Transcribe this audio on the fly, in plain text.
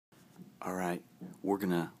All right, we're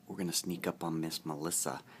gonna sneak up on Miss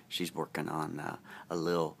Melissa. She's working on a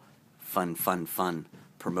little fun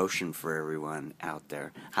promotion for everyone out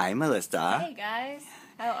there. Hi, Melissa. Hey guys,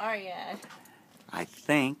 how are ya? I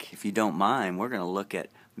think, if you don't mind, we're gonna look at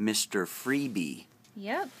Mr. FreeBee.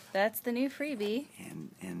 Yep, that's the new freebie.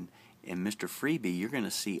 And Mr. FreeBee, you're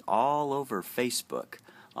gonna see all over Facebook,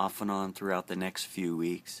 off and on throughout the next few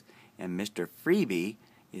weeks. And Mr. FreeBee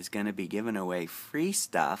is gonna be giving away free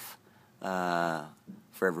stuff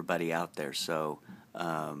for everybody out there. So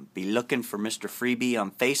be looking for Mr. FreeBee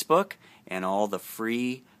on Facebook and all the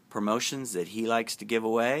free promotions that he likes to give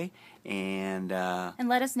away. And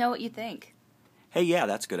let us know what you think. Hey, yeah,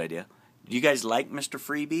 that's a good idea. Do you guys like Mr.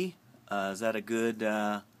 FreeBee? Is that a good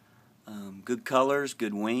good colors,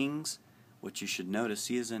 good wings? What you should notice,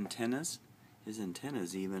 see his antennas? His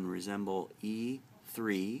antennas even resemble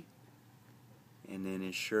E3. And then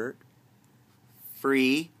his shirt,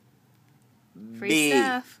 free Free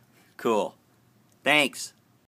stuff. Cool. Thanks.